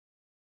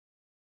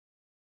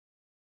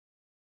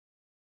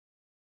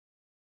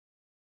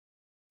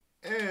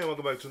And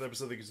welcome back to another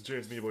episode of the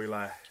Experience. Me, your boy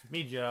Eli.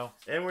 Me, Joe.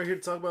 And we're here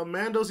to talk about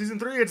Mando Season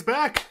 3. It's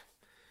back!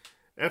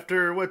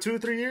 After, 2 or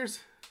 3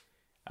 years?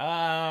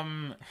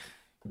 Yeah,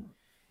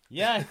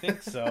 I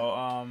think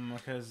so.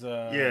 Because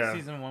Yeah.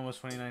 season 1 was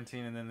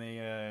 2019, and then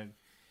they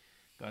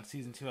got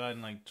season 2 out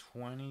in like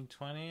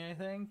 2020, I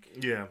think.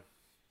 Yeah.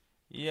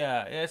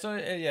 Yeah. So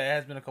it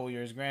has been a couple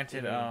years.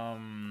 Granted, a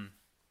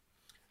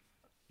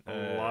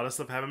lot of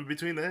stuff happened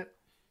between that.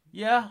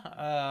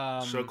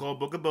 Yeah. Show called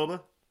Book of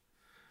Boba.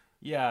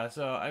 Yeah.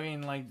 So I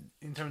mean, like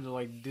in terms of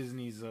like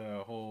Disney's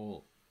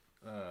whole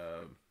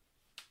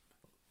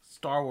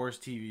Star Wars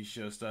TV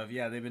show stuff,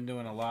 yeah, they've been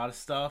doing a lot of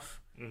stuff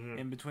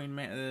in between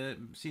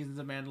seasons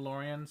of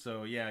Mandalorian.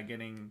 So yeah,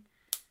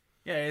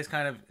 it's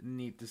kind of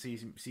neat to see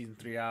season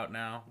 3 out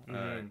now.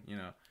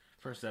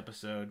 First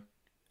episode.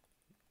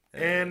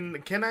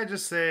 And can I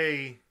just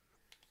say,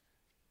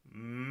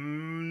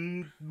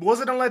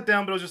 wasn't a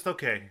letdown, but it was just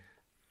okay.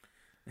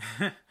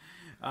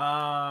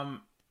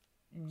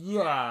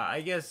 Yeah, I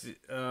guess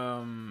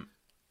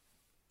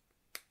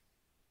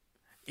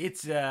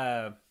it's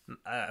I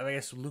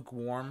guess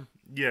lukewarm.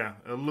 Yeah,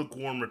 a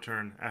lukewarm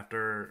return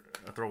after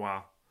a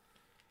while.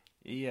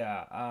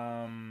 Yeah.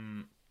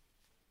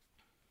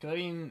 'Cause I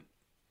mean,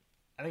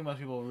 I think most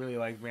people really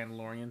like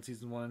Mandalorian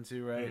season 1 and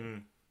 2,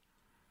 right?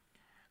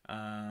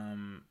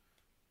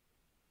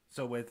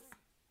 So with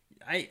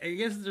I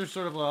guess there's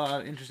sort of a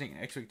lot of interesting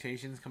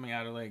expectations coming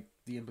out of like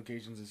the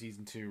implications of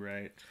season 2,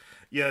 right?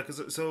 Yeah,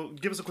 so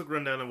give us a quick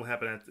rundown of what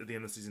happened at the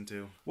end of season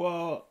 2.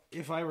 Well,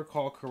 if I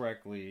recall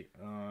correctly,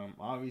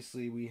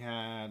 obviously we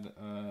had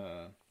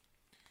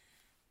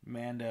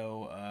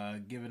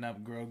Mando giving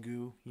up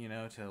Grogu,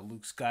 to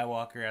Luke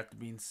Skywalker after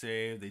being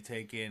saved. They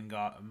take in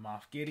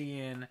Moff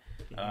Gideon.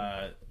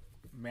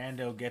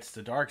 Mando gets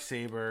the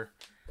Darksaber.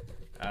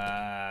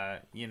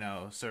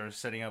 Sort of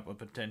setting up a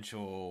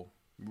potential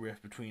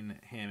rift between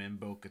him and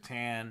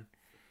Bo-Katan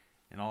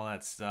and all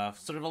that stuff.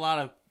 Sort of a lot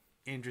of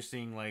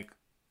interesting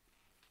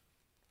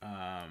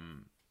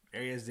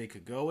areas they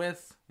could go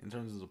with in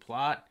terms of the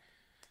plot.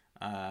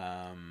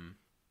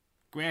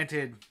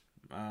 Granted,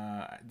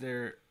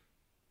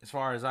 as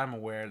far as I'm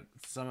aware,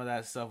 some of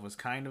that stuff was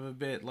kind of a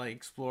bit like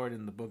explored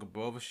in the Book of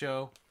Boba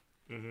show.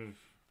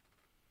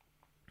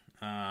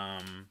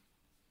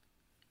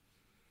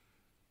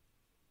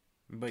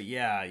 But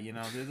yeah,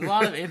 there's a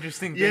lot of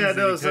interesting things.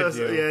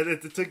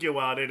 It took you a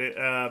while, didn't it?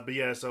 But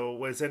yeah, so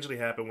what essentially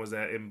happened was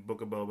that in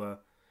Book of Boba,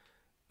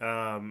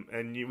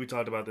 we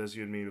talked about this,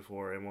 you and me,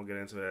 before, and we'll get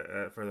into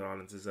it further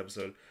on in this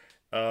episode.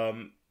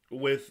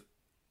 With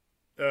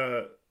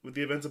the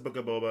events of Book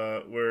of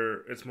Boba,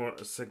 where it's more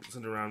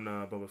centered around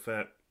Boba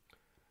Fett.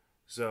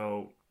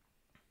 So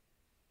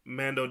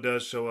Mando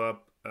does show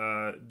up.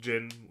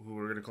 Jin, who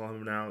we're gonna call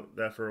him now,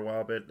 that for a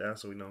while bit now,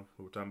 so we know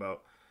who we're talking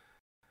about.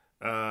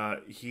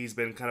 He's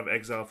been kind of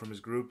exiled from his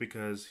group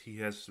because he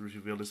has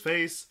revealed his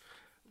face.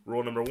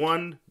 Rule number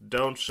 1,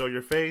 don't show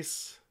your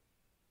face.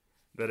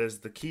 That is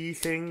the key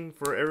thing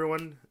for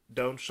everyone.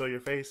 Don't show your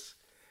face.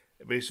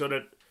 But he showed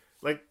it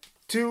like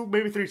 2,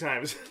 maybe 3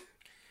 times.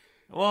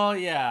 Well,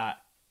 yeah.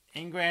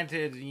 And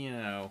granted,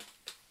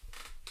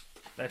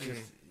 that's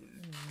just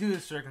due to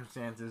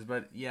circumstances.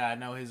 But yeah, I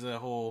know his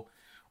whole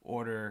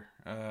order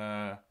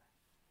are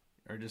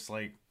just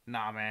like,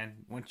 nah,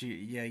 man. Once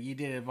you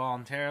did it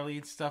voluntarily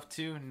and stuff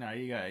too. No,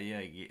 you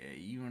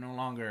are no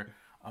longer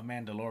a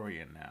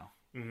Mandalorian now.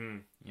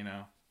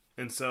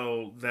 And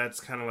so that's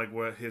kind of like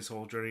what his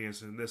whole journey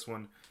is in this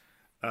one.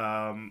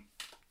 And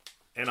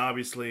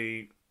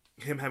obviously,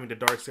 him having the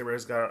Darksaber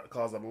has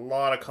caused a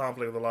lot of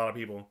conflict with a lot of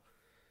people.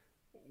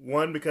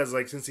 One, because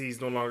since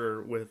he's no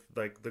longer with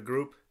the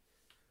group,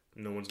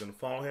 no one's gonna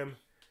follow him,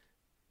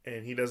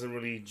 and he doesn't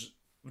really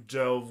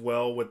delve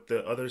well with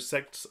the other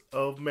sects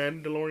of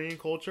Mandalorian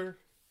culture.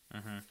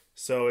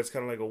 So it's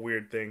kind of like a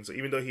weird thing. So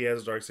even though he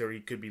has a Darksaber,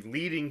 he could be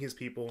leading his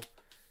people.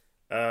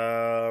 He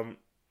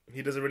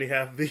doesn't really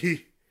have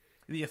the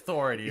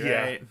authority,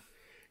 right?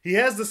 He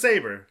has the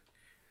saber.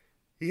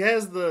 He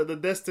has the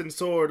destined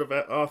sword of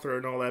Arthur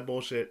and all that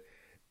bullshit.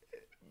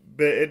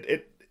 But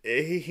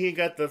he ain't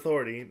got the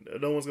authority.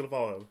 No one's gonna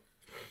follow him.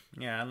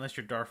 Yeah, unless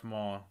you're Darth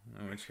Maul,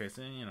 in which case,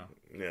 Yeah,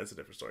 it's a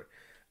different story.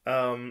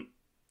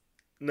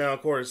 Now,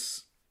 of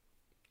course,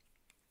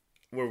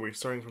 where we're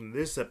starting from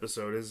this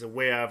episode is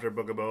way after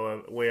Book of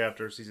Boba, way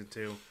after season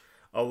 2.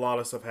 A lot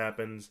of stuff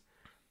happens.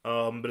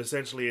 But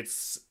essentially,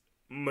 it's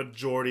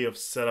majority of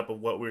setup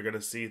of what we're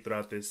gonna see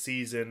throughout this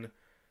season.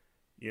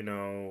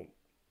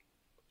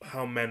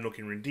 How Mando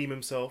can redeem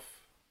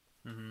himself,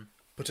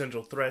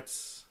 potential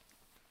threats,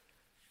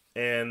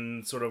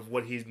 and sort of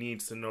what he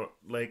needs to know.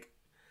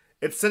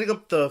 It's setting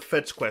up the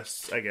fetch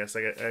quests, I guess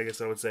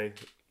I would say.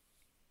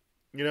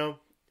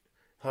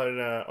 How in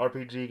an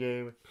RPG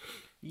game.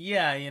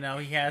 Yeah, he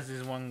has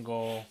his one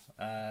goal,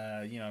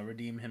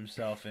 redeem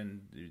himself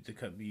and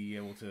to be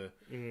able to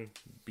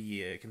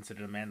be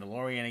considered a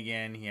Mandalorian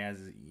again. He has,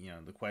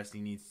 the quest he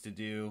needs to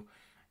do.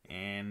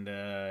 And,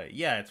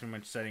 it's pretty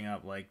much setting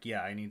up,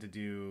 I need to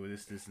do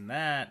this, and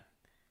that.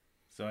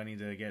 So I need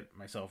to get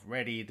myself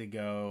ready to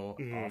go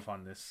off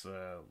on this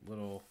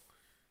little,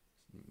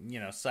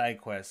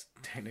 side quest,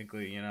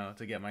 technically,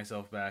 to get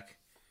myself back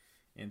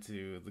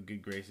into the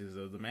good graces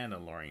of the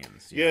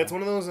Mandalorians. Yeah, it's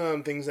one of those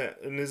things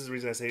that, and this is the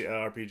reason I say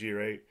RPG,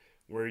 right?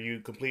 Where you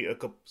complete a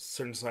couple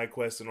certain side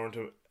quests in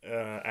order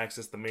to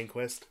access the main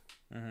quest.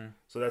 Mm-hmm.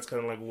 So that's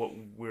kind of like what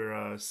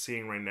we're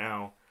seeing right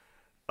now.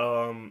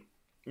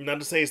 Not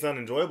to say it's not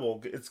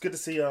enjoyable. It's good to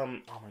see. Oh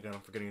my god,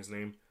 I'm forgetting his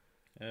name.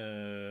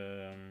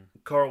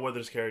 Carl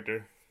Weathers'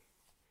 character.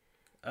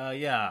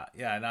 Yeah.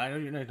 No, I know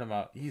you're talking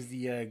about. He's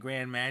the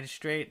Grand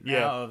Magistrate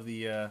now of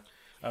the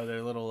of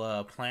their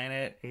little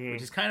planet,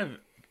 which is kind of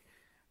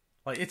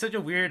like it's such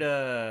a weird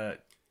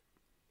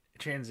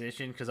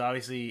transition because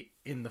obviously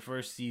in the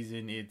first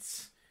season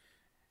it's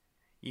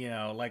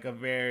like a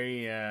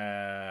very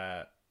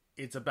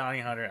it's a bounty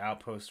hunter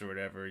outpost or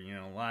whatever.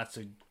 Lots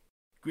of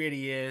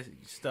gritty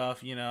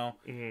stuff.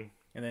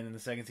 And then in the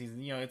second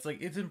season, it's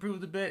like it's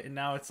improved a bit, and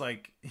now it's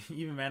like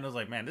even Mando's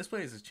like, man, this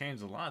place has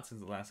changed a lot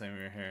since the last time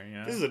we were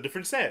here. This is a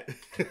different set.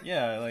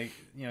 Yeah, like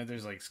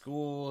there's like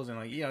schools and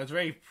like it's a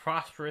very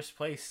prosperous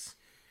place.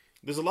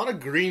 There's a lot of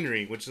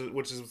greenery, which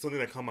is something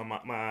that caught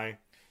my eye.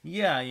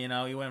 Yeah,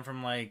 you went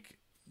from like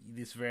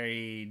this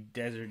very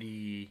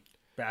deserty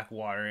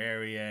backwater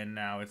area, and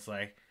now it's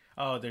like,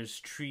 oh, there's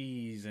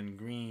trees and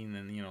green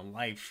and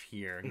life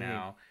here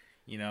now.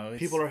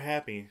 People are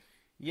happy.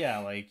 Yeah,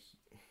 like.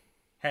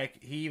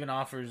 Heck, he even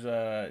offers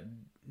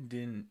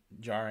Din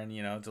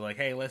Djarin, to like,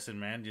 hey,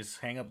 listen, man, just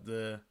hang up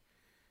the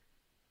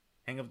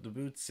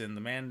boots and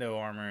the Mando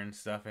armor and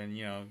stuff, and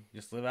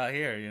just live out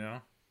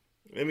here.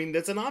 I mean,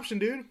 that's an option,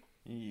 dude.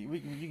 You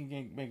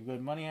can make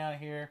good money out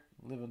here,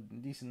 live a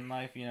decent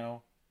life,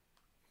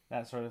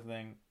 that sort of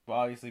thing. But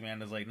obviously,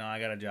 Mando's like, no, I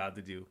got a job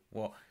to do.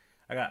 Well,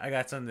 I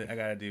got something I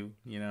gotta do,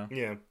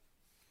 Yeah.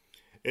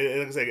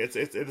 Like I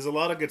say, there's a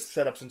lot of good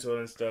setups into it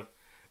and stuff.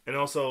 And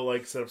also,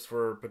 like, setups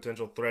for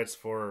potential threats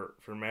for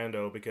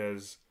Mando,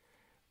 because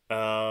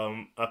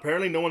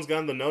apparently no one's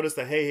gotten the notice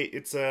that, hey,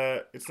 it's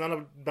not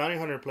a bounty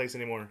hunter place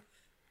anymore.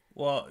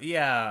 Well,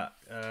 yeah,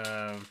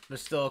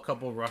 there's still a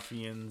couple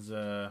ruffians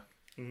that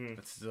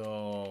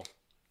still,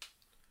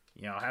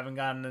 haven't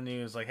gotten the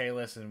news, like, hey,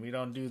 listen, we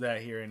don't do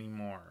that here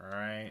anymore, all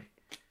right?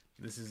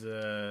 This is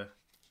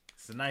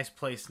it's a nice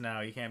place now.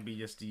 You can't be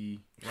just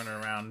running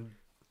around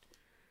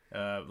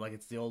like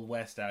it's the old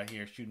west out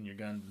here shooting your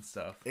guns and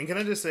stuff. And can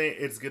I just say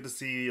it's good to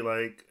see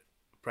like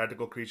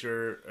practical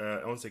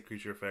creature I won't say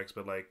creature effects,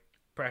 but like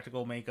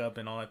practical makeup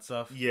and all that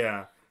stuff.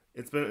 Yeah.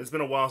 It's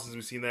been a while since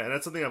we've seen that, and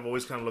that's something I've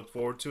always kind of looked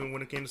forward to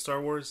when it came to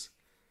Star Wars.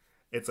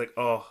 It's like,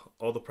 oh,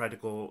 all the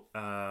practical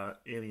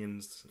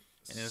aliens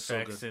and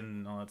effects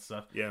and all that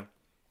stuff. Yeah.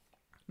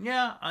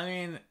 Yeah, I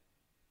mean,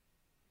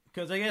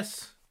 because I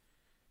guess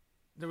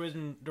there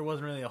wasn't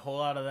really a whole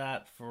lot of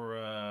that for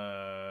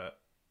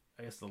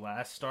I guess the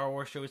last Star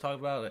Wars show we talked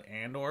about,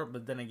 Andor,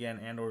 but then again,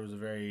 Andor was a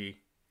very,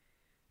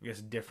 I guess,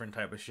 different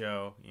type of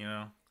show,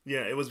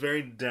 Yeah, it was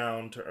very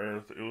down to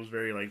earth. It was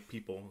very, like,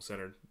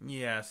 people-centered.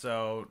 Yeah,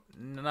 so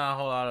not a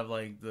whole lot of,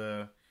 like,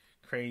 the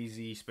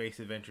crazy space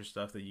adventure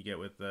stuff that you get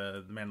with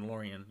the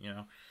Mandalorian,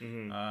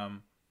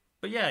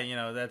 But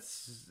yeah,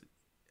 that's,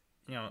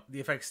 the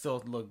effects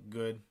still look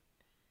good,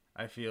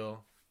 I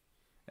feel.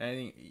 And I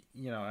think,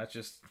 that's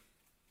just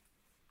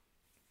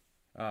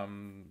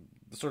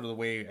sort of the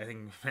way I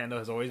think Mando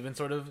has always been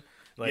sort of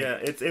like. Yeah,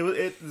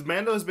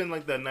 Mando has been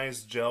like that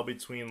nice gel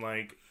between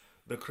like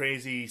the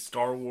crazy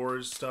Star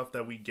Wars stuff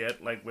that we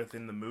get like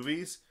within the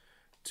movies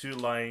to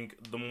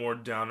like the more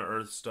down to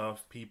earth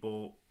stuff,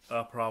 people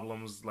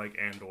problems like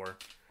Andor.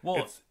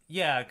 Well,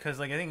 yeah, because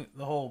like I think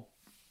the whole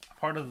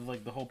part of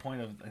like the whole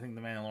point of I think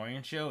the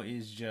Mandalorian show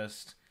is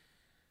just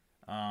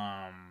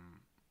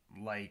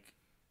like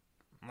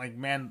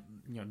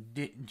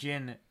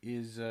Jin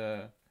is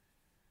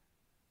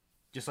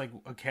just like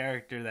a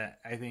character that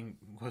I think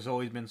has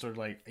always been sort of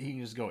like he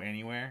can just go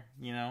anywhere,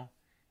 and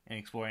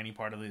explore any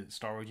part of the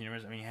Star Wars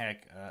universe. I mean,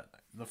 heck,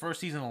 the first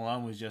season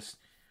alone was just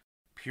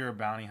pure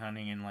bounty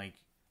hunting and like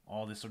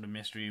all this sort of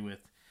mystery with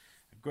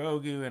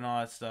Grogu and all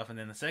that stuff. And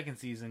then the second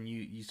season,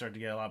 you start to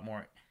get a lot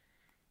more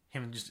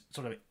him just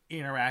sort of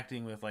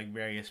interacting with like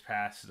various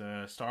past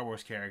Star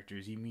Wars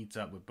characters. He meets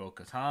up with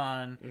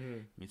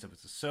Bo-Katan, meets up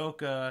with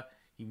Ahsoka,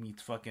 he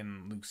meets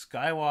fucking Luke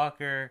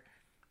Skywalker.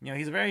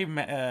 He's a very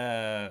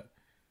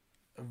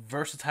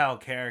versatile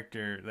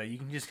character that you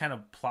can just kind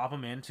of plop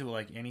him into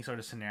like any sort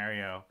of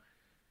scenario,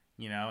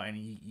 and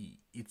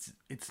it's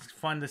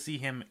fun to see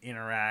him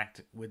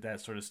interact with that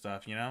sort of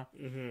stuff,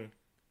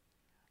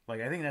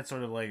 Like I think that's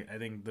sort of like I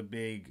think the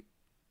big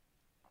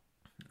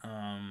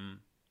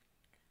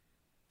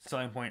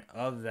selling point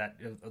of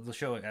the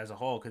show as a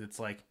whole, because it's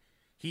like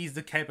he's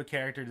the type of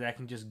character that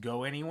can just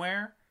go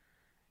anywhere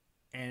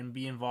and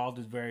be involved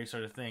with various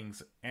sort of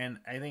things, and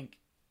I think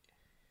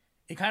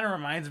it kind of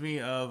reminds me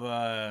of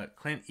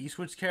Clint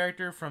Eastwood's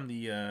character from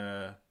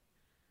the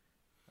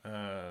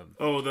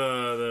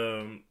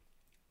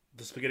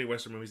the spaghetti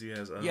western movies he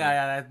has.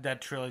 That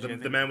trilogy.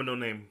 The Man with No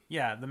Name.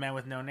 Yeah, The Man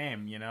with No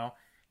Name.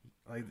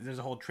 like there's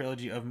a whole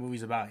trilogy of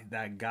movies about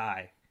that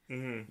guy.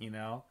 Mm-hmm. You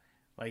know,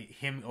 like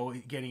him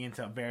getting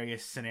into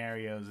various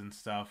scenarios and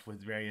stuff with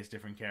various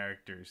different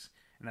characters,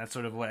 and that's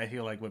sort of what I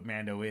feel like what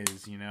Mando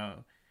is. You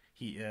know,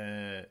 he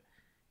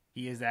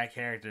is that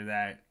character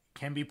that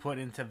can be put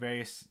into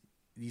various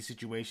these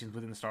situations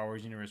within the Star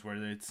Wars universe,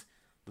 whether it's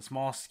the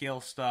small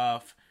scale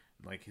stuff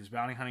like his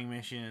bounty hunting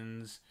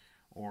missions,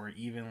 or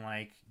even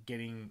like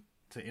getting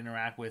to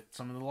interact with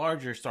some of the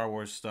larger Star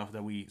Wars stuff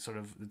that we sort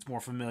of it's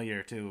more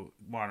familiar to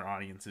modern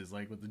audiences,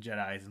 like with the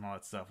Jedi's and all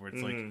that stuff, where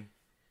it's like,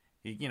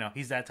 you know,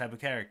 he's that type of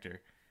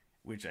character,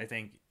 which I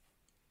think,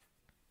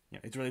 you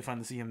know, it's really fun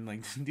to see him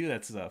like do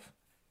that stuff,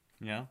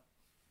 you know.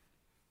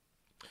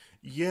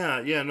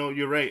 Yeah, no,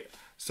 you're right.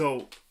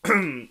 So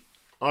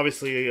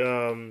obviously,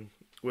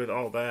 with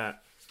all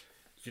that,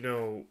 you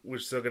know, we're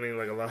still getting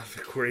like a lot of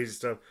the crazy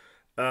stuff.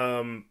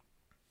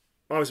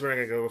 Obviously, we're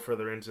not gonna go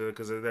further into it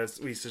because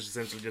we just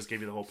essentially just gave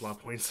you the whole plot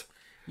points.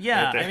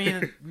 Yeah, right I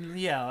mean,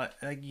 yeah,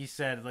 like you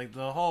said, like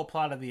the whole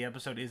plot of the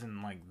episode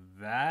isn't like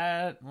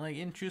that, like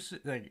intrusive,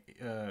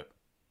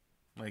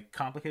 like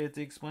complicated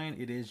to explain.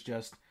 It is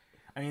just,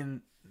 I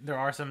mean, there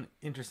are some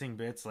interesting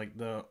bits, like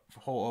the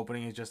whole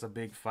opening is just a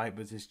big fight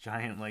with this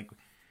giant, like,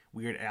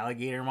 weird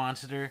alligator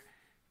monster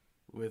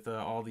with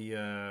all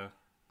the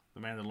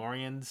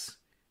Mandalorians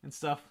and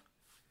stuff.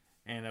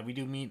 And we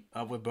do meet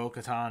up with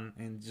Bo-Katan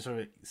and just sort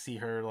of see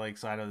her, like,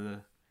 side of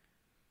the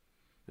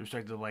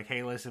perspective, like,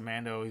 hey, listen,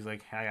 Mando, he's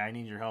like, hey, I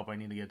need your help. I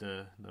need to get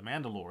to the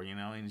Mandalore, you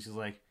know? And she's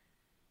like,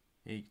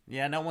 hey,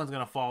 yeah, no one's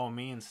going to follow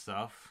me and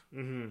stuff.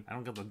 Mm-hmm. I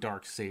don't get the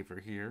dark saber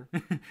here.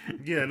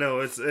 Yeah, no,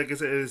 it's like I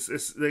said,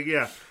 it's like,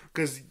 yeah,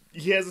 because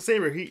he has a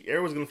saber.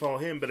 Everyone's gonna follow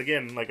him. But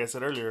again, like I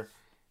said earlier,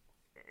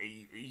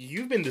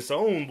 you've been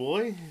disowned,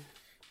 boy.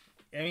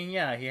 I mean,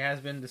 yeah, he has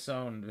been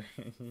disowned.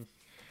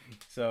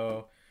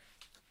 So,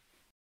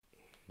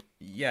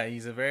 yeah,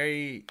 he's a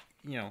very,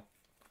 you know,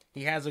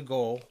 he has a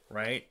goal,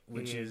 right?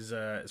 Which is,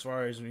 as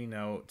far as we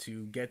know,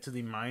 to get to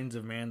the mines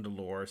of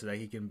Mandalore so that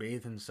he can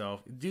bathe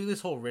himself, do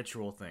this whole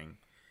ritual thing,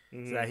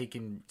 so that he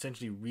can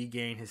essentially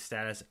regain his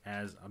status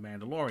as a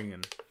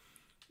Mandalorian.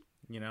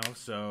 You know,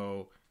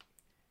 so,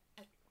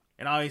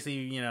 and obviously,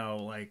 you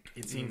know, like,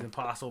 it seems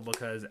impossible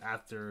because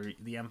after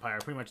the Empire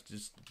pretty much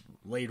just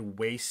laid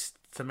waste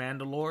to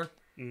Mandalore,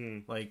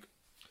 like,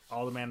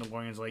 all the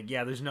Mandalorians, like,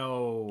 yeah, there's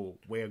no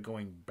way of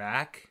going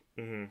back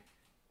and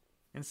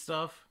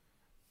stuff.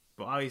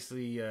 But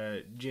obviously,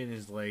 Jin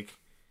is like,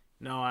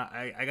 no,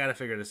 I gotta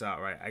figure this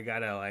out, right? I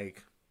gotta,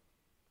 like,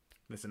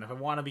 listen, if I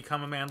want to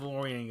become a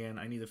Mandalorian again,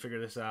 I need to figure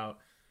this out.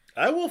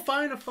 I will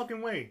find a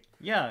fucking way.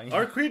 Yeah.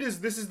 Our creed is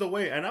this is the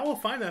way, and I will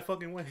find that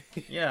fucking way.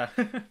 Yeah.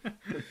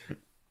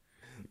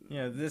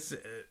 Yeah, this,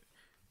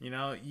 you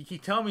know, you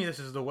keep telling me this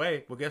is the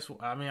way. Well, guess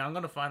what? I mean, I'm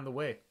gonna find the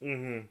way.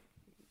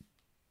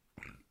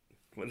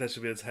 Well, that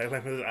should be the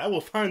tagline. I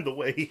will find the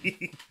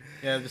way.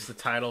 Yeah, just the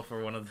title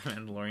for one of the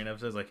Mandalorian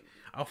episodes, like,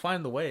 I'll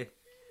find the way.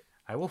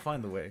 I will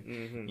find the way.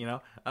 You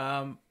know?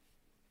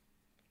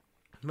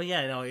 But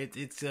yeah, no,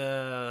 it's you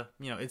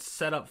know, it's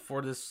set up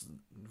for this,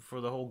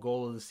 for the whole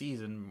goal of the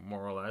season,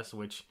 more or less,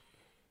 which,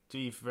 to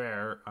be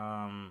fair,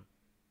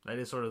 that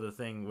is sort of the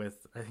thing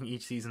with, I think,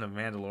 each season of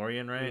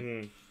Mandalorian,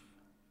 right?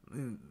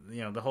 You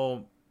know, the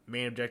whole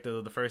main objective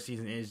of the first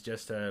season is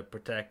just to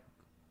protect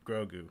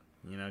Grogu.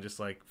 You know, just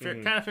like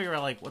kind of figure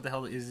out like what the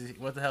hell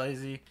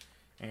is he,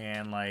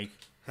 and like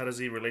how does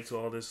he relate to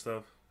all this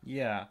stuff?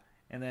 Yeah,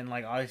 and then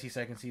like obviously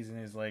second season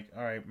is like,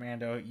 all right,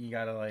 Mando, you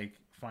gotta like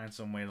find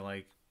some way to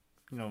like,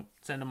 you know,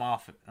 send him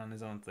off on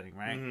his own thing,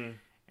 right?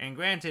 And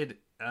granted,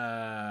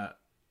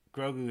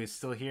 Grogu is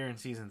still here in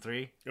season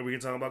 3. And we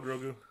can talk about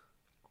Grogu.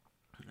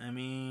 I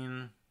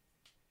mean,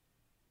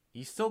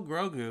 he's still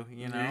Grogu,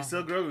 you know. Yeah, he's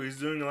still Grogu. He's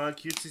doing a lot of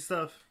cutesy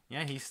stuff.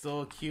 Yeah, he's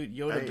still a cute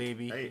Yoda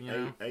baby.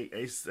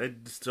 I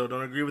still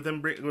don't agree with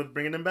him with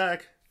bringing him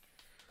back.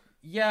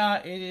 Yeah,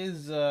 it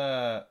is.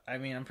 I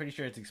mean, I'm pretty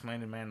sure it's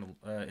explained in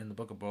the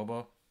Book of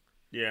Boba.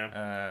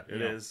 Yeah,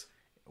 it is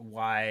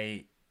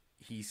why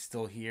he's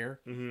still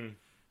here. And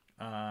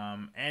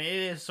it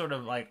is sort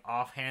of like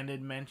offhanded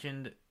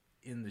mentioned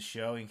in the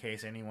show in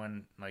case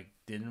anyone like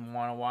didn't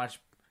want to watch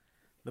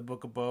the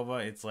Book of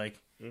Boba. It's like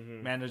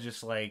Mando's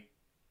just like,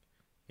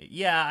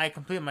 yeah, I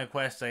completed my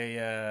quest.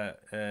 But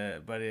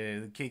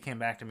the kid came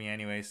back to me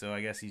anyway, so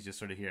I guess he's just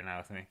sort of here now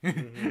with me.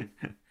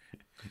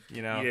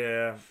 You know?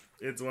 Yeah,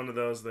 it's one of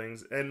those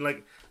things. And,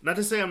 like, not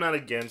to say I'm not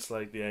against,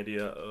 like, the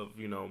idea of,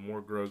 you know,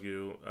 more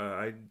Grogu.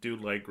 I do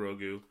like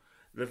Grogu.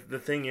 The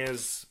thing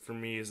is, for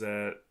me, is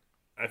that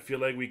I feel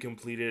like we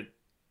completed,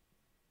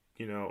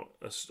 you know,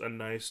 a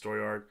nice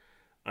story arc,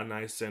 a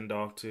nice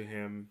send-off to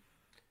him,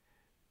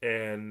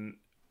 and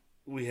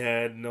we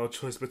had no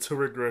choice but to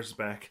regress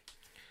back.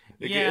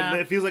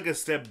 It feels like a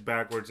step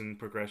backwards in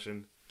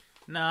progression.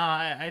 No,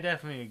 I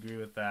definitely agree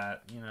with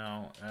that. You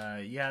know,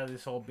 you have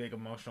this whole big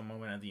emotional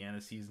moment at the end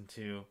of season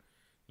 2,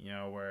 you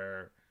know,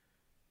 where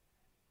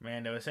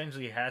Mando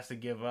essentially has to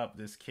give up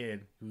this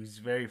kid who's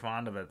very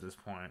fond of at this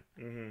point.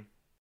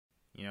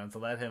 You know, to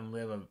let him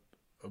live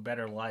a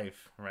better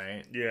life,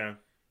 right? Yeah.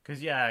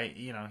 Because, yeah,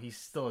 he's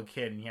still a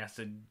kid, and he has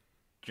to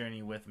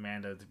journey with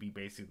Mando to be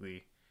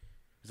basically...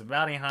 He's a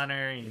bounty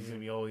hunter, and he's going to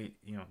be always,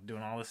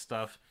 doing all this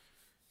stuff.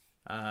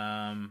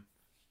 I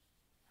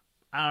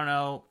don't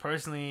know.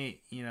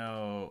 Personally,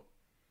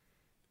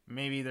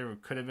 maybe there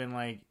could have been,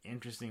 like,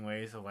 interesting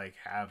ways to, like,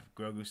 have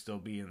Grogu still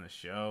be in the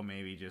show.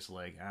 Maybe just,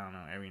 like, I don't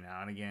know, every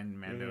now and again,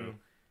 Mando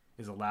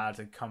is allowed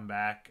to come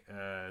back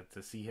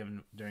to see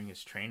him during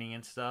his training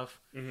and stuff.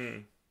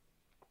 We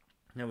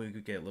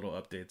could get little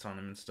updates on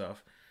him and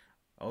stuff.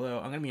 Although,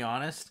 I'm going to be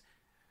honest,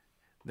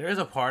 there is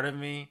a part of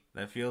me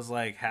that feels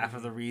like half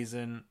of the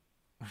reason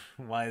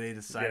why they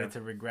decided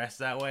to regress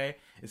that way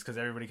is because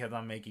everybody kept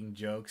on making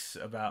jokes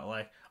about,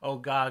 like, oh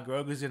god,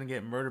 Grogu's going to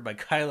get murdered by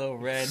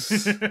Kylo Ren.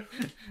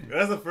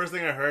 That's the first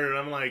thing I heard, and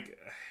I'm like,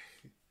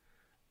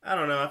 I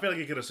don't know. I feel like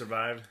he could have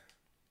survived.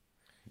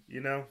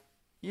 Yeah,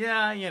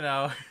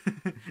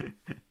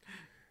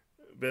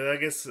 But I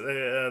guess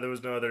there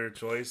was no other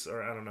choice,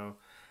 or I don't know.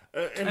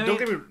 Don't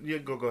get me... Yeah,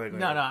 go ahead.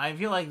 No, I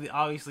feel like,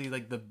 obviously,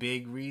 like, the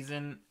big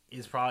reason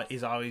is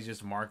always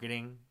just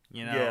marketing,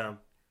 Yeah.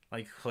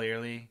 Like,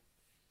 clearly.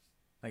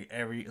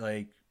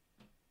 Like,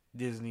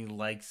 Disney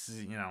likes,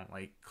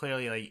 like,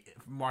 clearly, like,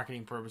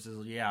 marketing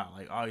purposes, yeah.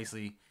 Like,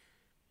 obviously,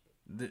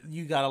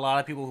 you got a lot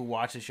of people who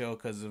watch the show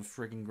because of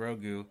freaking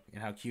Grogu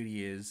and how cute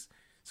he is.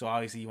 So,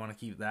 obviously, you want to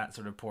keep that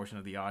sort of portion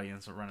of the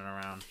audience running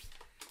around.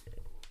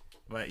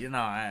 But,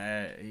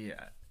 I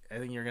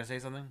think you're going to say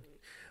something?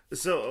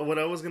 So what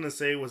I was gonna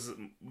say was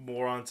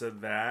more onto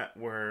that,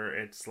 where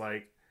it's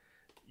like,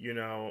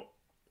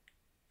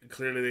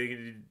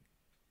 clearly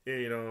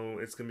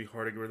it's gonna be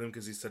hard to get rid of him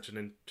because he's such an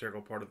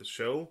integral part of the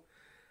show.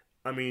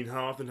 I mean,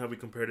 how often have we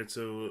compared it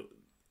to,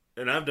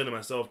 and I've done it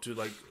myself, to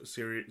like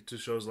to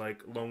shows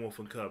like Lone Wolf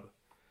and Cub,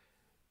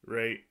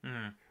 right?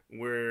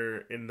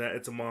 Where in that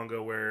it's a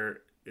manga where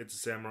it's a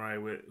samurai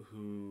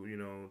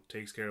who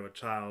takes care of a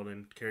child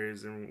and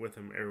carries him with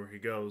him everywhere he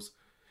goes,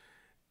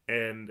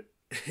 and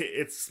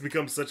it's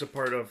become such a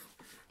part of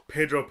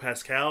Pedro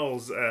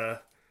Pascal's,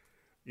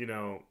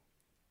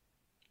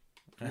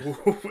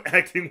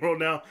 acting world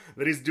now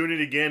that he's doing it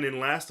again in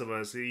Last of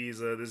Us. He's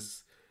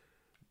this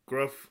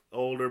gruff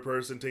older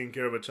person taking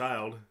care of a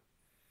child.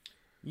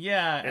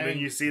 Yeah, and then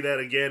you see that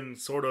again,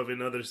 sort of in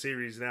other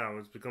series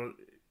now.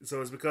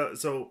 So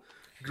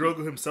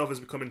Grogu himself has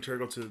become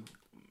integral to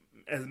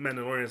as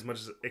Mandalorian as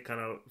much as it kind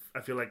of. I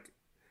feel like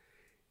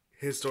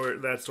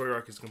that story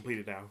arc is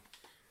completed now.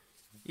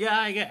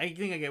 Yeah, I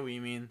think I get what you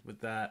mean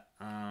with that.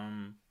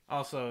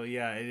 Also,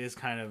 yeah, it is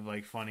kind of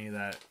like funny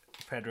that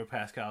Pedro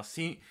Pascal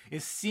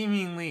is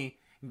seemingly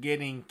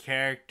getting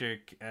character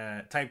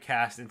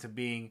typecast into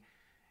being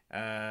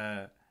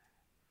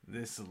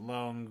this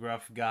lone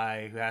gruff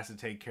guy who has to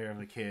take care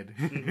of a kid.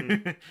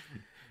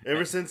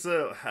 Ever since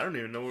I don't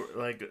even know,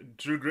 like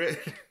True Grit.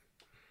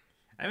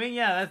 I mean,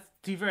 yeah, that's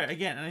too fair.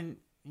 Again, I mean,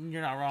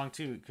 you're not wrong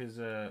too, because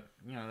that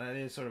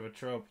is sort of a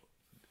trope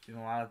in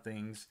a lot of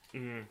things.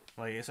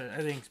 Like I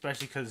think,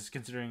 especially because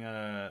considering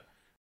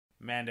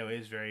Mando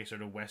is very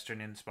sort of Western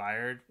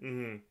inspired.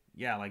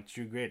 Yeah, like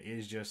True Grit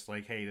is just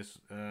like, hey, this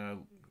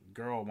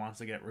girl wants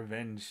to get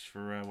revenge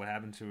for what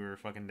happened to her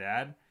fucking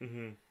dad.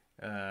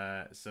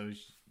 So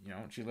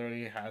she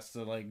literally has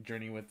to like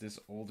journey with this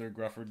older,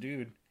 gruffer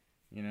dude,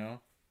 to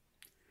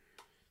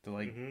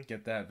like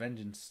get that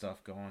vengeance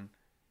stuff going.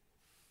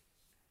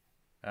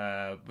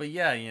 But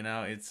yeah,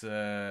 it's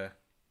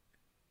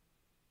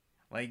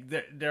like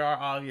there are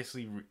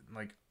obviously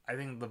like I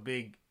think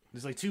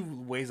there's like two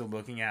ways of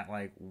looking at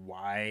like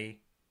why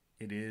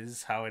it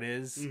is how it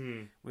is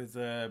with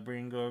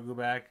bringing Grogu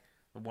back.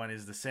 One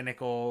is the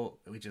cynical,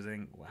 which is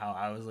how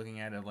I was looking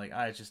at it, like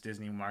it's just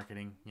Disney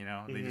marketing,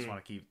 they just want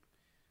to keep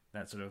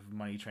that sort of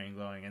money train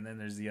going. And then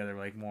there's the other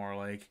like more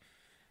like,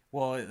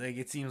 well, like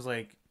it seems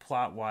like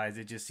plot wise,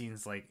 it just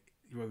seems like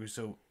Grogu's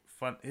so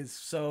fun. It's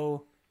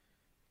so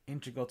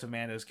integral to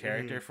Mando's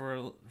character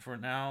for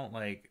now,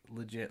 like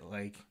legit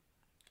like.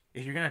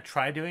 If you're gonna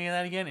try doing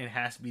that again, it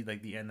has to be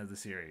like the end of the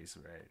series,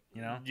 right?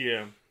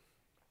 Yeah.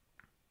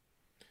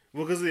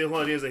 Well, because the whole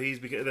idea is that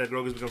that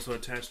Grogu's become so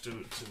attached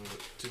to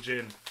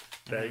Jin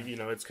that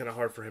it's kind of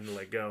hard for him to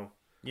let go.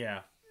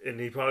 Yeah. And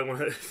he probably want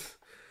to.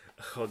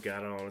 Oh god,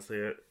 I don't want to say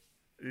it.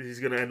 He's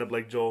gonna end up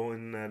like Joel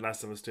in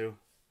Last of Us 2.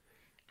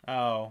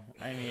 Oh,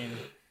 I mean,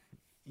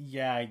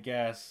 yeah, I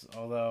guess.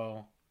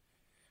 Although,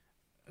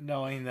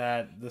 knowing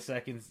that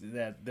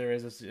there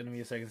is going to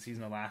be a second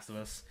season of Last of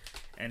Us,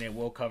 and it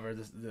will cover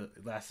the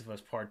Last of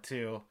Us Part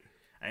 2.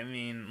 I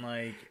mean,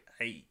 like,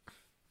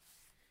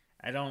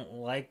 I don't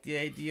like the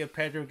idea of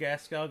Pedro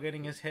Pascal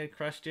getting his head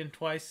crushed in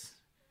twice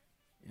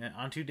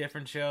on 2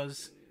 different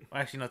shows.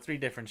 Well, actually, no, 3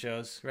 different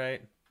shows,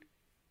 right?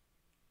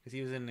 Because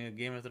he was in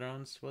Game of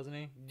Thrones, wasn't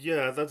he?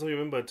 Yeah, that's what you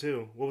meant by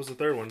 2. What was the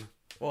third one?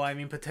 Well, I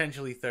mean,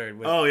 potentially 3rd.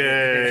 With,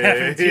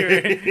 yeah.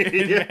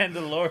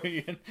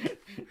 Mandalorian.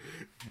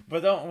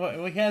 But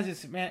he has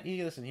his man.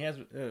 Listen, he has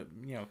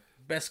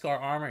Beskar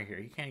armor here.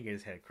 He can't get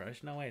his head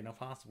crushed. No way, no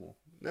possible.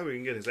 No, we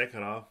can get his head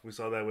cut off. We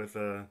saw that with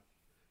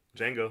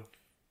Django.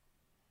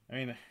 I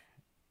mean,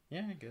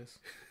 yeah, I guess.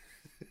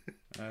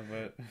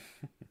 But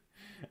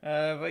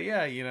but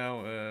yeah,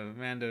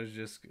 Mando's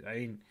just. I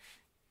mean,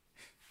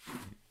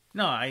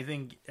 no, I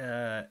think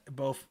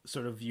both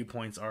sort of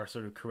viewpoints are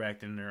sort of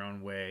correct in their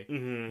own way.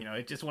 Mm-hmm.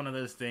 It's just one of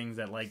those things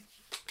that like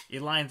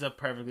it lines up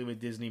perfectly with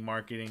Disney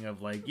marketing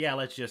of like, yeah,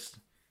 let's just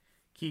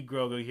keep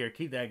Grogu here,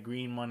 keep that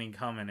green money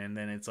coming, and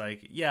then it's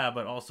like, yeah,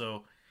 but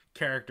also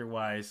character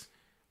wise,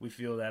 we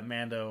feel that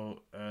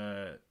Mando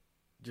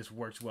just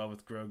works well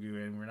with Grogu,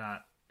 and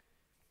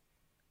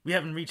we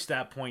haven't reached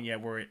that point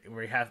yet where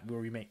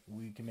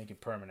we can make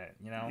it permanent,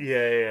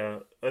 Yeah.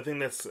 I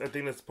think that's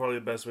probably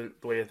the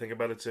way I think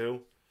about it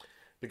too,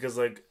 because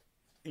like,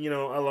 a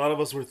lot of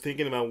us were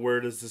thinking about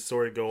where does this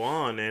story go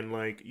on, and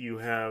like you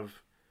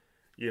have,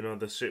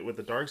 the shit with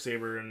the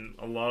Darksaber, and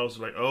a lot of us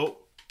are like, oh,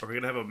 are we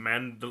gonna have a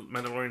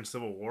Mandalorian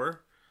Civil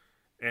War?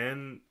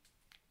 And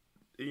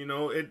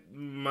it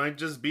might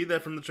just be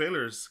that from the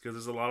trailers because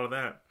there's a lot of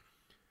that.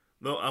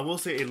 Though I will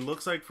say, it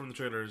looks like from the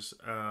trailers,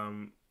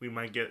 we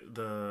might get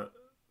the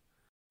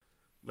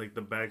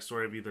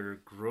backstory of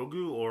either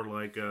Grogu or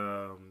like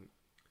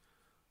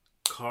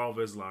Carl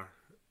Vizsla.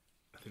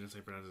 I think that's how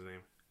you pronounce his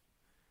name.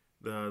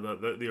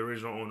 The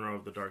original owner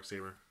of the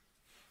Darksaber.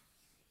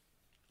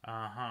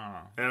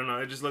 Uh-huh. I don't know.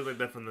 It just looked like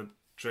that from the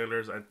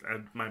trailers. I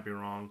might be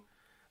wrong,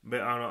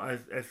 but I don't know.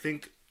 I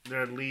think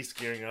they're at least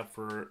gearing up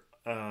for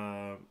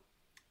an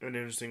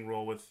interesting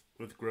role with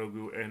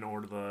Grogu and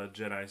or the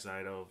Jedi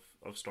side of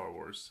Star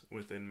Wars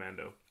within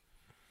Mando.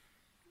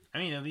 I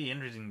mean, it'll be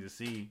interesting to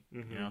see,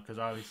 because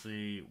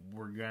obviously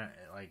we're gonna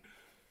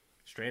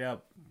straight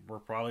up, we're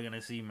probably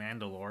gonna see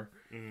Mandalore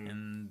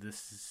in this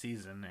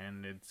season,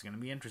 and it's gonna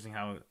be interesting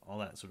how all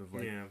that sort of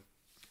yeah.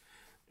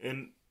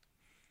 And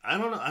I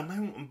don't know. I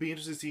might be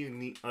interested to see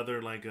the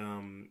other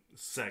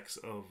sects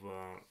of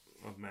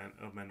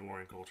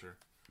Mandalorian culture.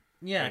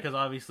 Yeah, because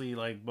obviously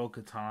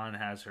Bo-Katan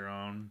has her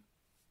own.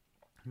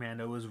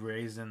 Mando was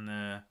raised in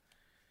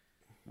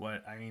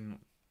Bo-Katan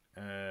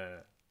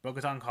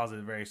calls it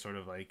a very sort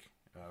of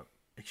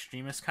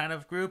extremist kind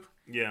of group.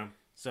 Yeah.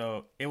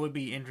 So it would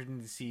be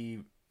interesting to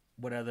see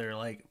what other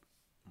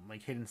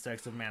hidden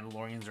sects of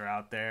Mandalorians are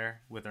out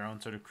there with their own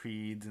sort of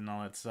creeds and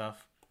all that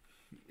stuff.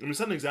 I mean,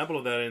 an example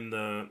of that in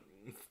the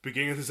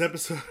beginning of this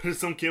episode.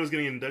 Some kid was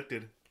getting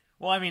inducted.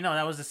 Well, I mean, no,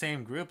 that was the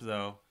same group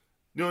though.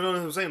 No,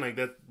 I'm saying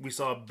that we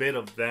saw a bit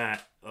of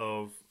that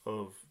of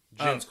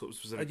Jin's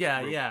specific.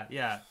 Yeah.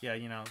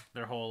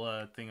 Their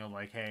whole thing of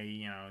hey,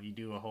 you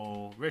do a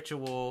whole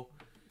ritual,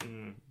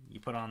 you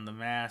put on the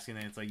mask, and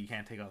then it's you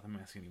can't take off the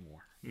mask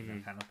anymore,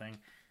 that kind of thing.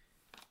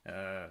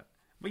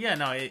 But yeah,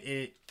 no,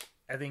 I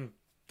think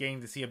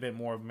getting to see a bit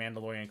more of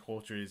Mandalorian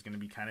culture is going to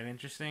be kind of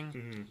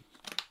interesting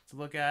to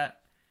look at.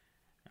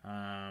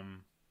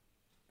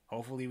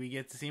 Hopefully we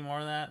get to see more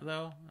of that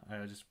though.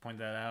 I'll just point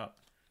that out.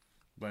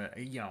 But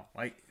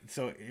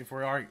so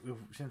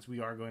since we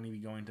are going to be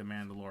going to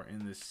Mandalore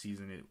in this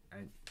season, it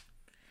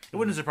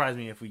wouldn't surprise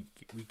me if we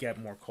get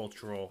more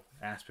cultural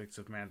aspects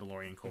of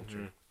Mandalorian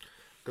culture.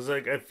 Because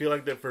I feel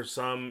like that for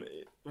some,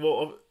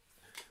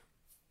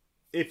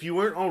 if you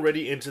weren't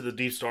already into the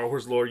deep Star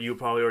Wars lore, you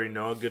probably already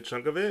know a good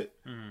chunk of it,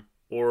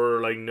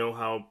 or know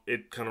how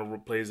it kind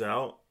of plays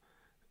out.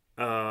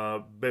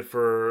 But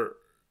for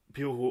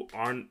people who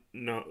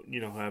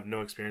have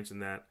no experience in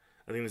that,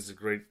 I think this is a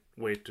great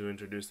way to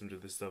introduce them to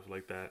this stuff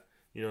like that.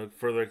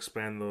 Further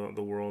expand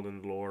the world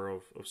and the lore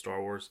of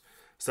Star Wars.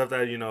 Stuff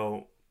that,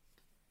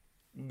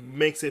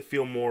 makes it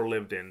feel more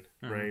lived in,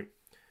 right?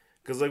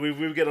 Because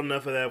we get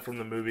enough of that from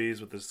the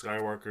movies with the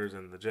Skywalkers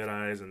and the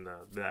Jedis and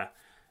that.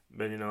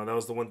 But, that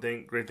was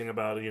the great thing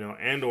about,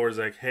 Andor is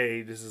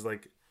hey, this is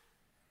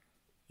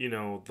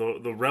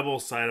the rebel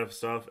side of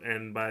stuff.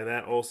 And by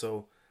that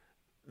also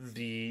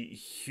the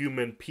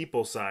human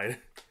people side.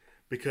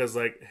 Because,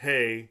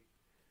 hey,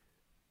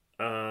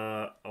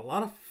 a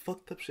lot of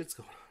fucked up shit's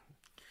going on.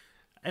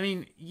 I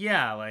mean,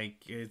 yeah,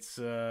 it's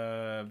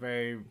a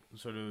very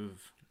sort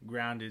of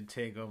grounded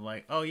take of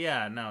oh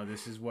yeah, no,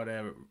 this is what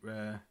a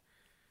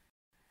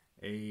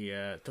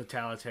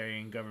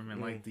totalitarian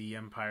government like the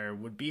Empire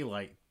would be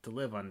like to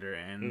live under,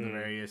 and the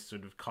various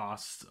sort of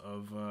costs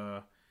of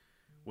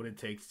what it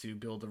takes to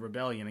build a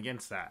rebellion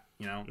against that,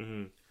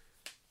 And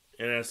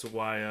that's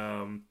why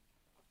I'm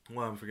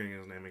forgetting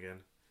his name again.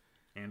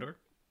 Andor?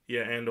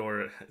 Yeah,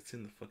 Andor. It's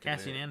in the fucking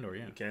Cassian name. Andor,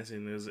 yeah.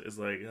 Cassian is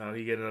how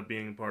he ended up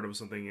being part of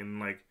something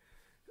and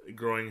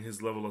growing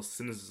his level of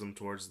cynicism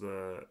towards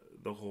the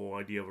whole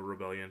idea of a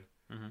rebellion.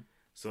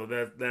 So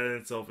that in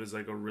itself is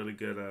a really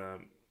good,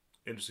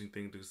 interesting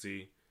thing to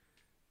see.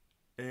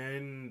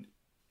 And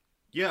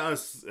yeah,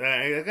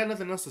 I got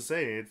nothing else to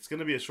say. It's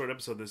gonna be a short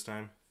episode this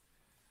time.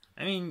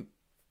 I mean,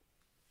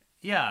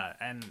 yeah,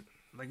 and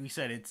like we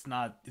said, it's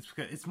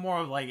more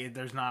of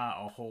there's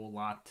not a whole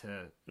lot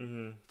to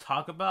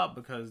talk about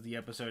because the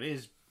episode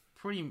is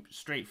pretty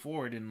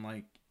straightforward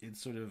in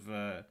its sort of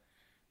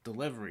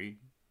delivery,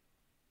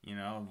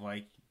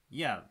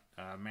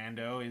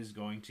 Mando is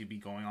going to be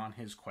going on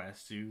his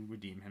quest to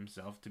redeem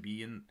himself to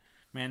be in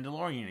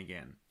Mandalorian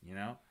again,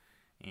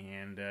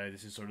 and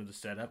this is sort of the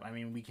setup. I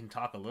mean, we can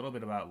talk a little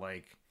bit about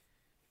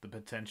the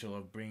potential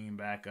of bringing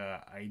back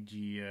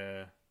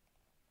the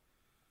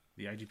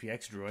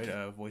IGPX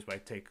droid, voiced by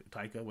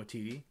Taika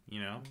Waititi.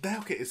 You know.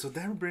 Okay, so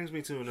that brings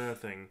me to another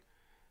thing.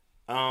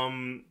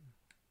 I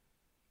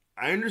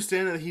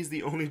understand that he's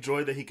the only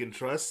droid that he can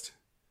trust,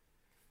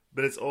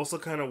 but it's also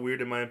kind of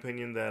weird, in my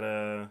opinion,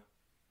 that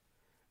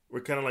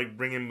we're kind of like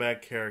bringing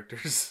back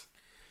characters.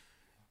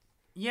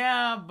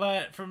 Yeah,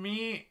 but for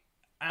me,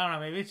 I don't know.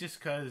 Maybe it's just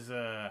because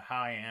how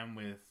I am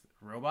with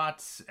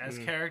robots as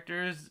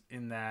characters.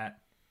 In that,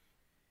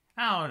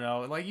 I don't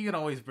know. Like, you can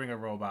always bring a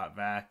robot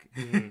back.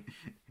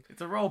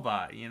 It's a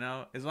robot, you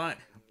know. As long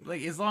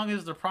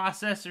as the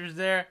processor's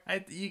there,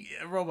 a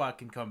robot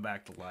can come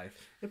back to life.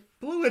 It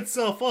blew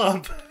itself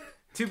up.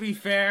 To be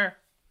fair,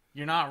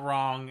 you're not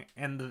wrong,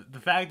 and the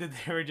fact that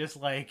they were just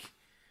like,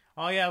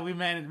 oh yeah, we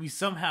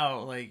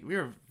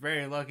were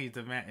very lucky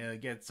to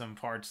get some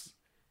parts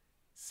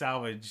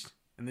salvaged,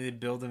 and they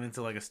build them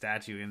into like a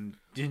statue, and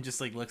Jin just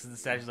like looks at the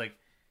statue like,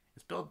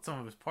 let's build some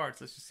of his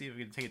parts. Let's just see if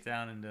we can take it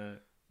down and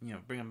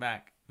bring him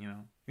back. You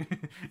know.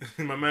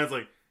 My man's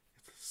like,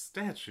 it's a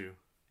statue.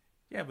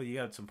 Yeah, but you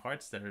got some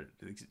parts that are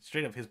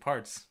straight up his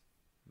parts.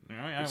 You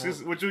know,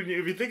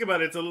 if you think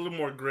about it, it's a little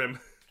more grim.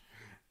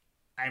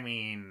 I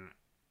mean,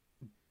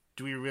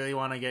 do we really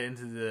want to get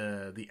into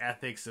the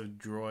ethics of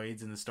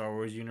droids in the Star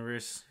Wars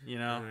universe? You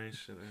know,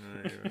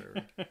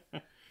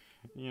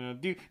 you know,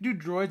 do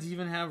droids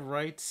even have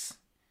rights?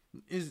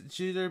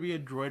 Should there be a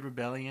droid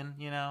rebellion?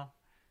 You know,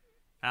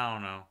 I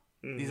don't know.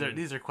 Mm-hmm.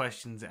 These are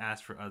questions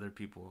asked for other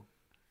people.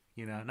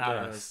 You know, not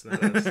us.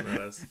 Not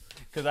us.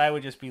 Because I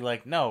would just be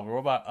like, no,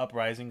 robot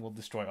uprising will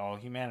destroy all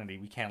humanity.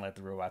 We can't let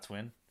the robots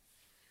win.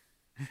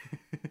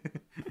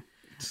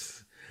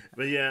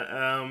 But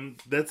yeah,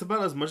 that's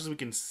about as much as we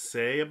can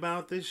say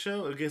about this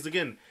show. Because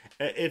again,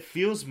 it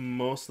feels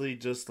mostly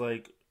just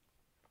like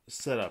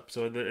set up.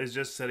 So it's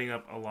just setting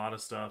up a lot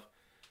of stuff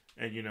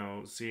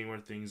and, seeing where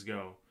things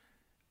go.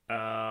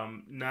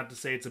 Not to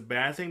say it's a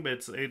bad thing, but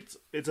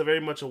it's a very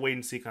much a wait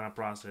and see kind of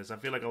process. I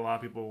feel like a lot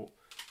of people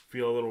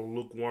feel a little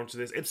lukewarm to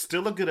this. It's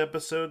still a good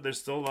episode. There's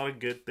still a lot of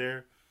good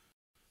there.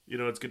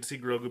 It's good to see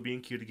Grogu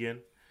being cute again.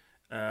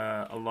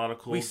 A lot of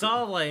cool. We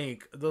saw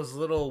like those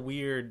little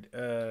weird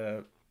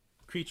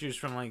creatures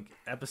from like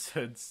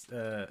episodes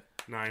 9,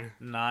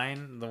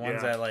 the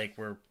ones that like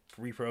were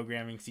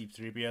reprogramming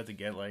C-3PO to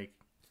get like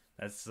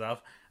that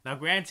stuff. Now,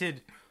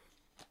 granted,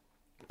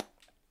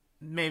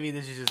 maybe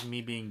this is just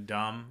me being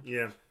dumb.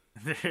 Yeah,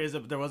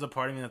 there was a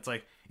part of me that's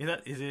like,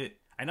 is it?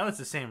 I know it's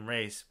the same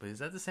race, but is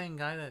that the same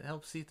guy that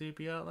helps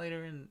C-3PO out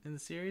later in the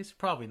series?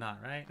 Probably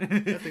not, right? I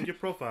think you're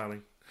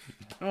profiling.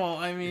 Well,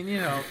 I mean,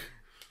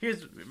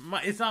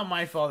 it's not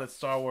my fault that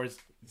Star Wars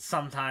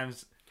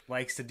sometimes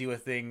likes to do a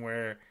thing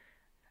where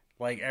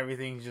like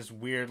everything's just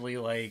weirdly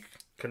like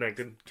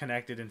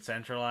connected and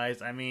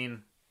centralized. I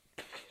mean,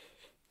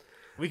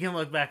 we can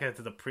look back at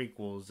the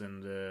prequels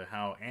and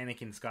how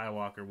Anakin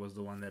Skywalker was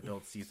the one that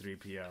built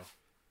C-3PO.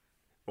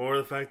 Or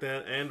the fact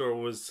that Andor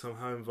was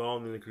somehow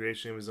involved in the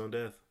creation of his own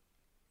death.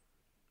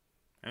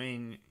 I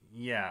mean,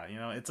 yeah,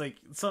 it's like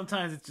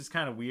sometimes it's just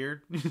kind of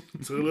weird.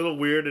 It's a little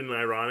weird and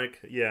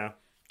ironic. Yeah,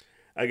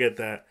 I get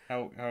that.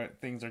 How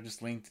things are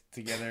just linked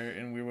together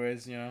in weird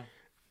ways, Yeah,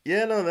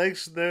 no,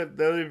 that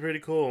would be pretty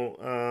cool.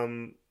 A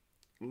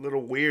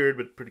little weird,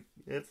 but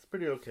it's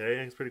pretty okay.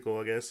 It's pretty cool,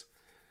 I guess.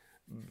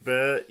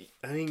 But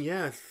I mean,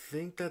 yeah, I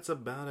think that's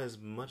about as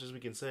much as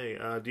we can say.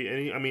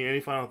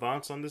 Any final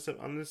thoughts on this?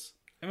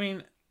 I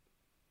mean,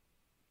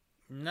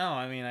 no.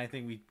 I mean, I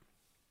think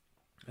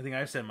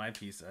I've said my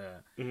piece.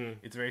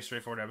 It's a very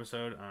straightforward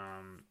episode.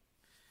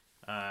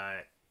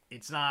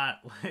 It's not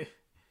like,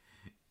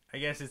 I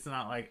guess it's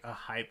not like a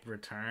hype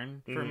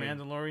return for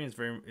Mandalorian.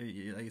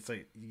 It's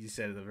like you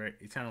said,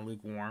 it's kind of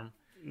lukewarm.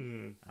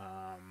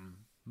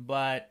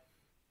 But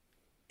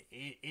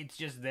it's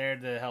just there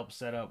to help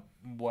set up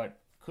what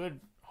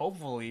could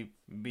hopefully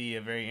be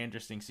a very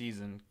interesting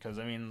season. Because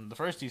I mean, the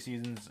first 2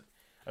 seasons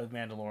of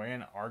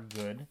Mandalorian are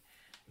good,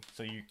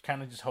 so you're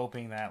kind of just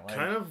hoping that like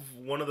I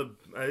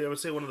would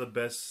say one of the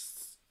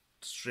best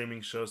streaming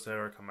shows to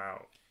ever come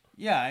out.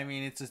 Yeah, I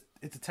mean it's a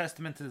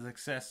testament to the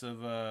success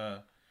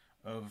of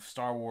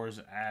Star Wars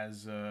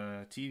as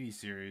a TV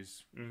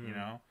series.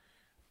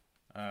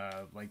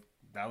 Like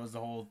that was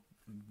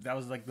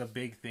like the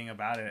big thing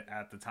about it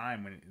at the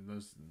time when it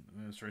was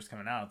first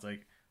coming out. It's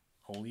like,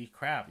 holy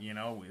crap,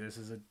 this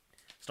is a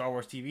Star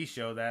Wars TV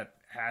show that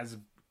has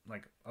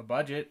like a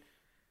budget,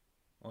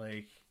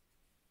 like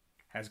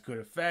has good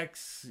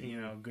effects,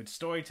 good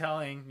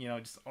storytelling,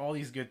 just all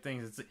these good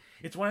things.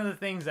 It's one of the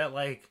things that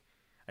like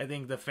I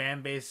think the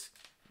fan base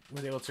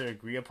was able to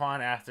agree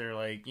upon after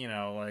like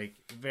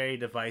very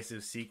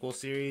divisive sequel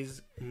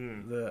series,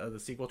 the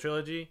sequel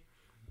trilogy,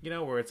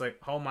 where it's like,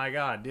 oh my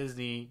god,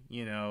 Disney,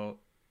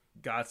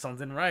 got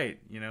something right,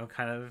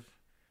 kind of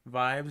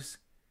vibes,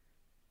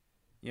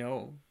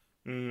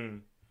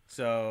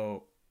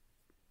 So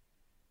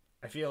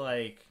I feel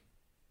like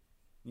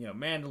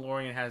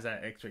Mandalorian has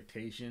that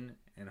expectation,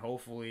 and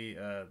hopefully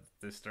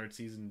this 3rd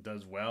season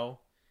does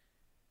well.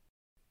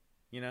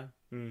 You know.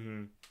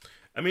 Mm-hmm.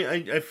 I mean,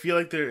 I feel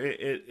like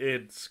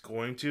it's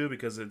going to,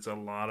 because it's a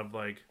lot of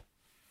like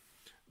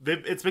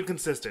it's been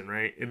consistent,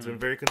 right? It's been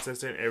very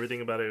consistent.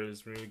 Everything about it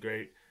is really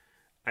great.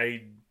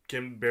 I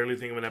can barely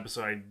think of an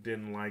episode I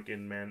didn't like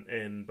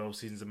in both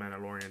seasons of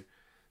Mandalorian.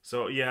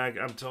 So yeah,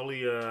 I'm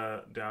totally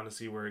down to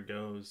see where it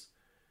goes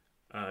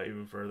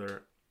even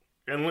further.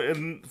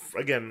 And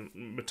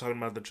again, talking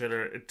about the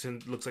trailer,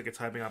 looks like it's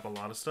hyping up a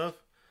lot of stuff.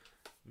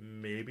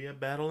 Maybe a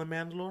battle in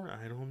Mandalore.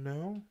 I don't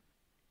know.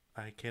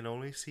 I can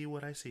only see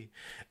what I see.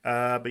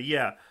 But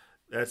yeah,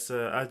 that's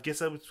I guess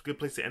that was a good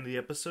place to end the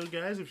episode,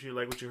 guys. If you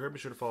like what you heard, be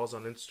sure to follow us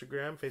on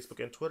Instagram,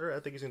 Facebook, and Twitter. I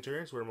think it's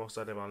Interiors. We're most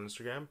active on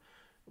Instagram.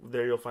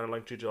 There you'll find a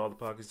link to all the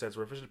podcast sites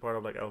we're officially part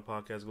of, like Apple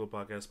Podcasts, Google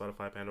Podcasts,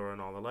 Spotify, Pandora,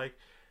 and all the like.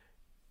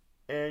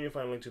 And you'll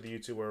find a link to the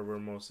YouTube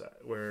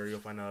where you'll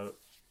find a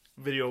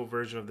video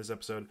version of this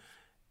episode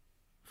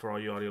for all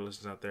you audio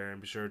listeners out there.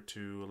 And be sure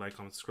to like,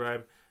 comment,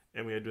 subscribe.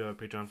 And we do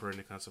have a Patreon for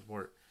any kind of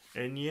support.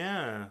 And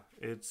yeah,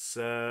 it's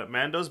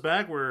Mando's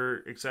back. We're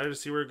excited to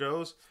see where it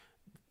goes,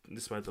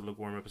 despite the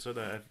lukewarm episode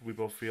that we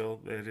both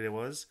feel that it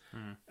was.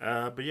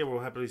 But yeah,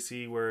 we'll happily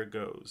see where it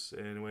goes.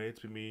 Anyway,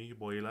 it's been me, your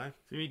boy Eli.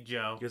 It's me,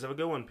 Joe. You guys have a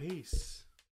good one. Peace.